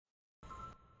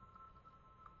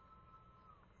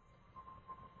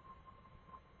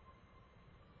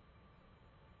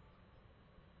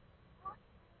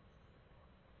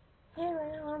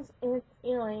guys, it's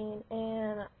Elaine,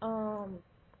 and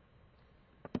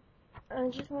I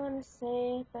just want to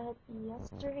say that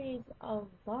yesterday's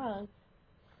vlog,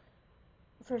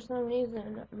 for some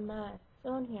reason, my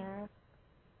phone here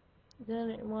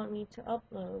didn't want me to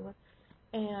upload,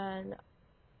 and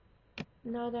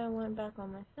now that I went back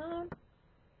on my phone,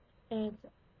 it's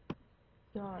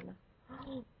gone.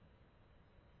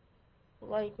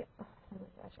 Like, oh my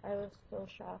gosh, I was so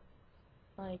shocked.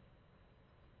 Like,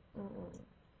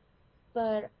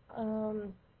 but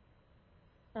I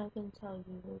can tell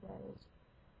you guys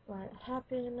what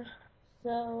happened.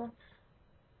 So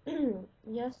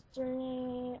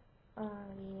yesterday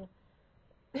I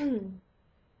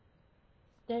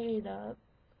stayed up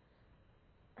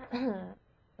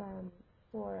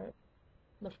for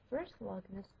the first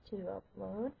vlogmas to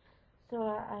upload, so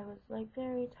I was like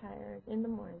very tired in the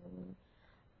morning.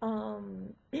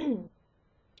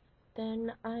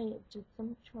 Then I did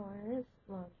some chores,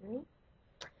 laundry,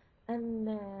 and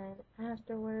then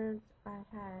afterwards I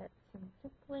had some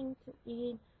dumpling to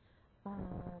eat.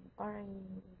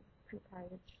 Already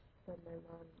prepared for my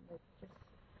mom, like just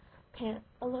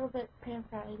a little bit pan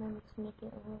fried them to make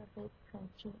it a little bit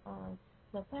crunchy on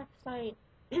the backside.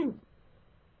 And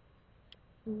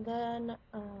then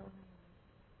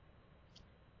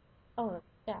oh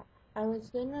yeah, I was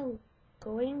going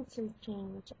to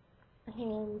change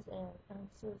hands and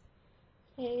Elsa's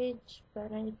cage,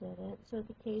 but I didn't. So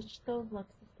the cage still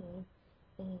looks the same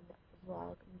in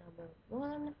vlog number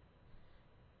 1.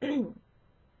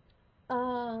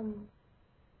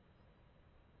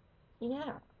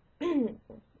 Yeah.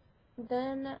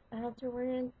 Then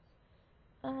afterwards,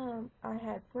 I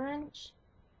had brunch.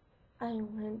 I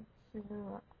went to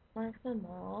Martha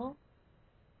Mall.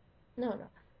 No,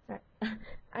 sorry.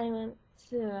 I went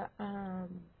to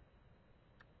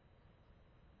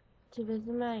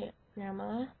visit my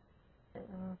grandma,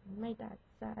 my dad's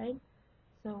side.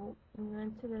 So we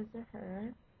went to visit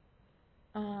her.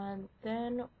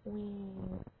 Then we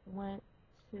went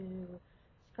to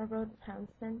Scarborough Town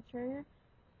Center,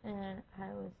 and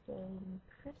I was getting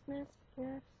Christmas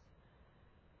gifts.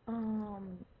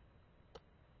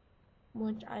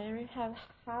 Which I already have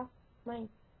half my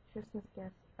Christmas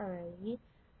gifts already,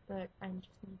 but I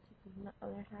just need to do the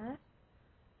other half.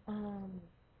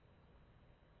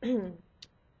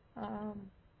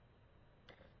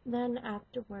 Then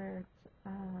afterwards,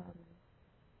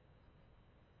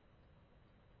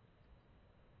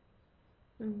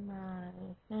 my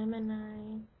fam and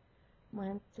I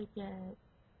went to get,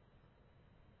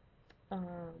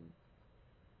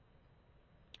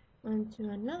 went to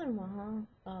another mall,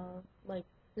 like,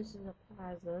 this is a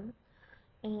plaza,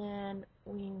 and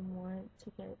we went to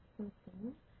get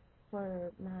something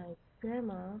for my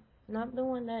grandma, not the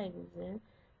one that I visit,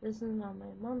 this is on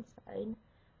my mom's side,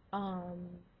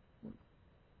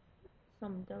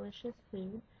 some delicious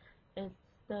food. It's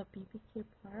the BBQ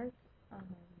park,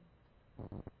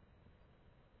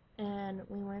 and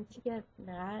we went to get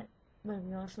that, but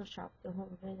we also shopped a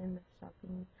little bit in the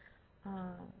shopping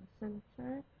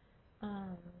center,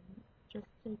 just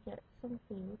to get some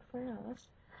food for us.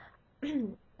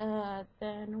 Then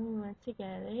we went to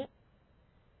get it.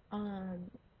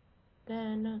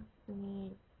 Then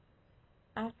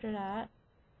after that,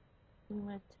 we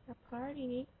went to a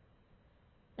party,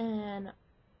 and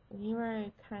we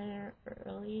were kind of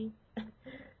early,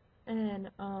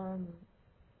 and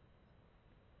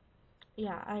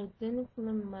yeah, I didn't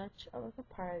film much of the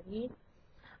party,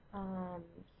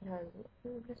 because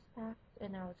we were just packed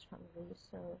and I was hungry,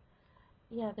 so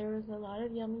yeah, there was a lot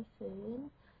of yummy food.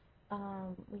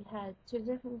 We had 2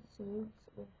 different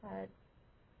soups. We had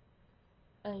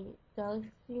a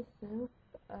delicacy soup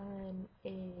and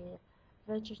a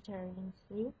vegetarian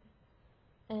soup,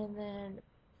 and then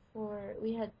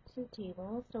we had 2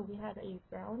 tables, so we had a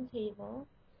brown table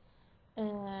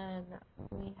and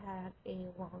we had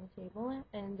a long table,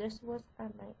 and this was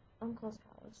at my uncle's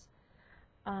house,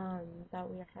 that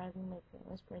we are having my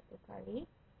grandma's birthday party,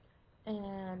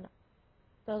 and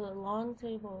the long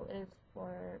table is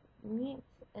for meat,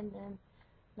 and then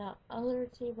the other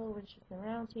table, which is the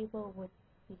round table, would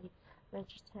be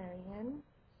vegetarian.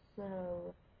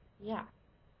 So yeah,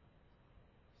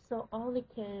 so all the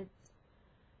kids,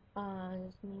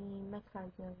 me, my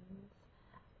cousins,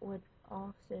 would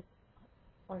all sit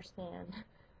or stand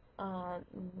on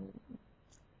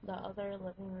the other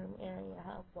living room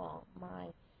area, while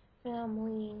my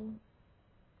family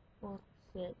will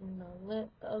sit in the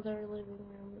other living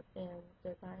room and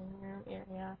the dining room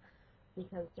area,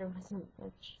 because there wasn't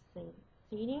much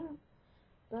seating.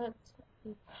 But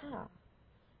yeah,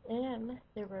 and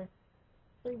there were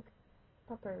 3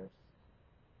 puppers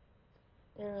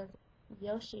there was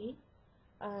Yoshi,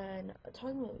 and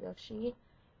talking about Yoshi,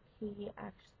 he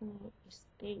actually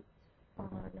escaped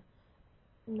on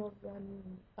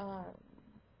November,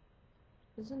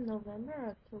 was it November or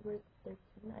October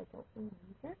 13th? I don't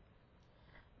remember.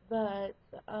 But,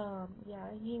 yeah,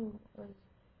 he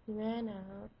ran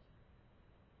out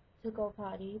to go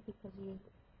potty because he's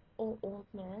an old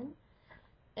man.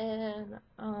 And,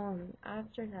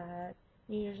 after that,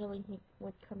 usually he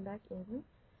would come back in,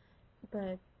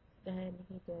 but then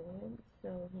he didn't,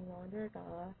 so he wandered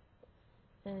off.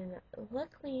 And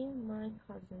luckily, my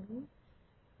cousin,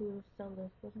 who still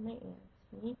lives with my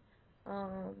auntie,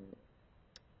 um,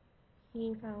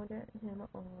 he found him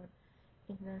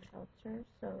in a shelter,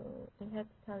 so they had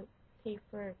to pay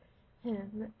for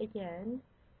him again,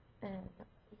 and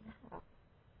yeah.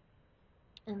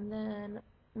 And then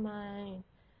my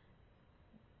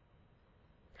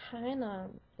China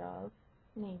dog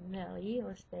named Nelly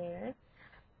was there,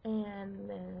 and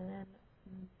then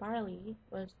Barley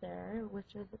was there,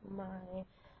 which is my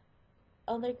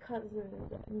other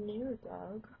cousin's new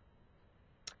dog,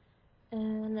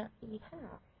 and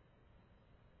yeah.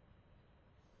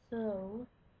 So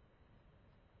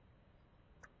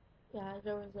yeah,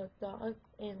 there was a dog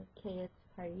and kids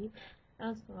party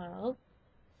as well.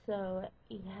 So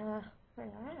yeah, for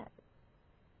that.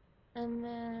 And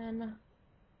then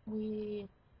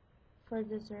for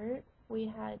dessert, we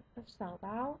had a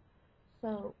sao,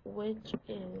 so which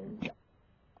is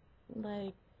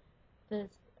like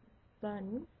this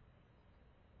bun,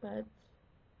 but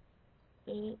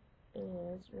it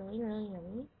is really, really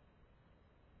yummy.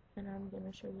 And I'm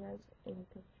gonna show you guys a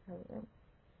picture of it.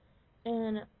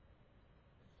 And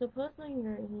supposedly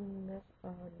you're eating this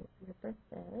on your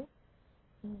birthday,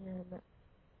 and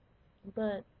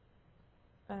but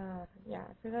yeah,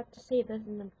 I forgot to say this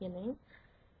in the beginning.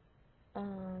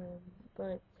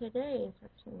 But today is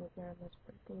actually my grandma's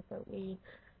birthday, but we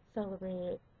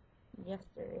celebrated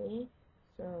yesterday,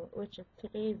 so which is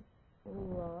today's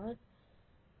vlog.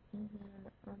 And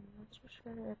I'm not so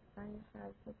sure if I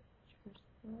have the pictures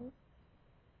still.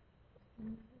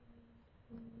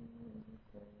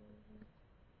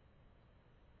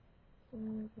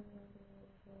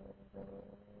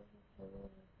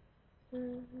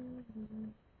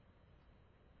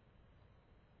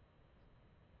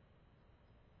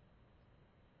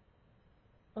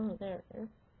 Oh, there it is.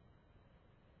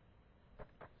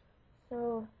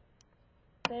 So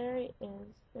there it is.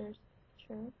 There's a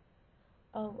picture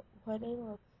of what it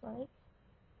looks like.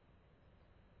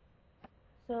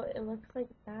 So it looks like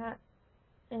that,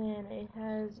 and it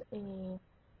has a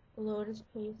lotus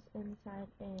paste inside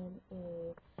and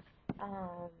a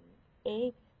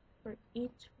egg for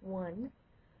each one.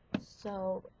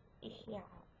 So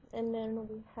yeah, and then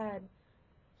we had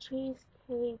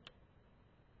cheesecake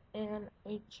and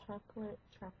a chocolate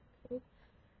cake.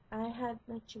 I had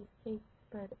my cheesecake,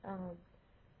 but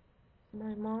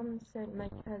my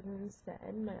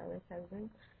other cousin,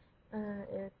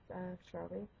 it's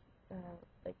strawberry.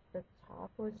 Like the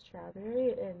top was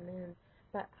strawberry, and then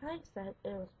but I said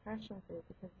it was passion fruit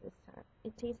because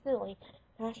it tasted like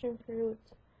passion fruit.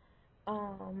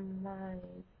 My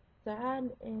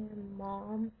dad and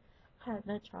mom had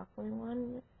the chocolate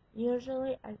one.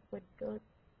 Usually I would go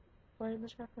for the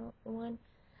chocolate one,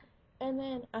 and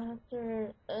then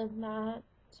after that,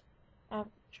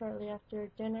 shortly after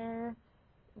dinner,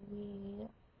 we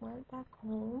went back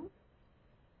home,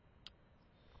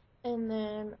 and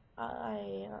then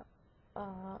I,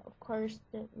 of course,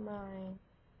 did my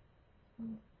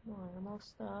normal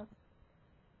stuff,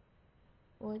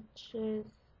 which is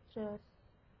just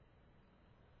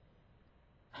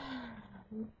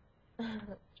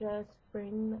just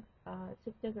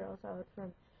took the girls out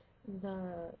from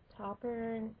the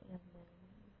topper, and then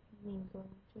me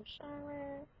going to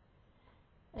shower,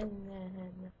 and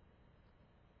then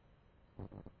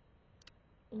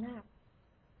yeah.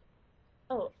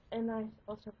 Oh, and I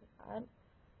also forgot.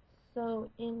 So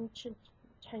in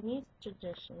Chinese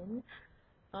tradition,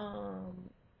 um,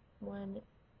 when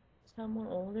someone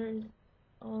older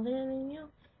than you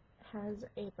has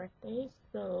a birthday,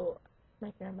 so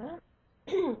my grandma,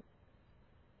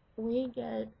 we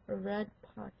get a red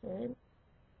pocket,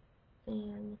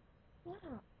 and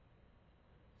yeah,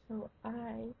 so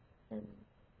I and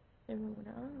everyone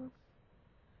else,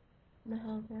 my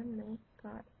whole family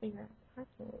got a red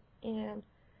pocket, and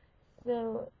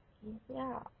so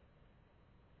yeah,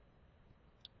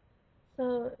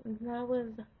 so that was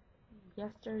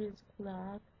yesterday's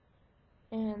vlog,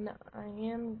 and I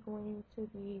am going to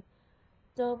be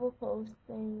double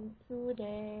posting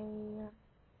today.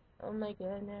 Oh my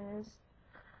goodness.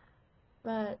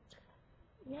 But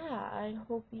yeah, I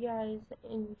hope you guys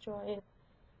enjoyed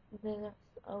this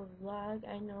vlog.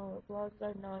 I know vlogs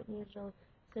are not usually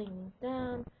sitting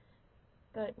down,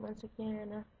 but once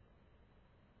again,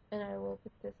 and I will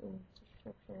put this in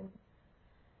the description.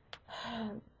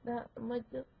 That my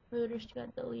footage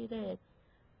got deleted.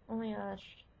 Oh my gosh!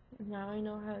 Now I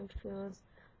know how it feels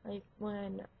like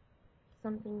when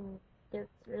something gets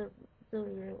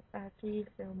deleted after you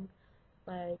film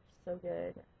like so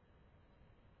good.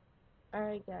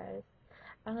 Alright guys,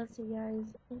 I'll see you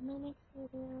guys in my next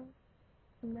video.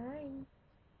 Bye.